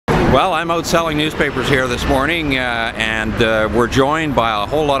Well, I'm out selling newspapers here this morning, and we're joined by a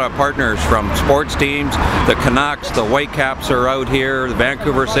whole lot of partners from sports teams. The Canucks, the Whitecaps are out here, the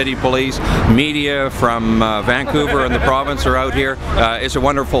Vancouver City Police, media from Vancouver and the province are out here. It's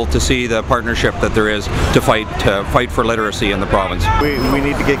wonderful to see the partnership that there is to fight for literacy in the province. We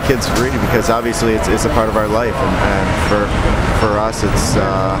need to get kids to read because obviously it's a part of our life, and for us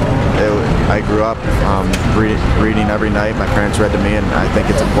I grew up reading every night. My parents read to me, and I think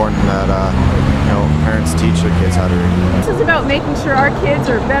it's important that parents teach their kids how to read. This is about making sure our kids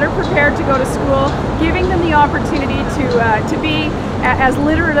are better prepared to go to school, giving them the opportunity to be as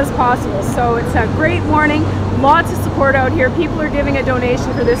literate as possible. So it's a great morning, lots of support out here. People are giving a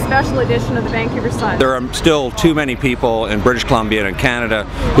donation for this special edition of the Vancouver Sun. There are still too many people in British Columbia and Canada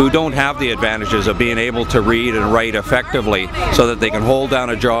who don't have the advantages of being able to read and write effectively so that they can hold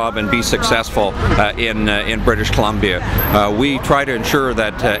down a job and be successful in British Columbia. We try to ensure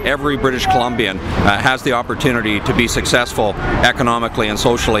that every British Columbian has the opportunity to be successful economically and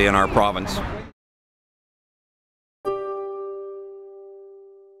socially in our province.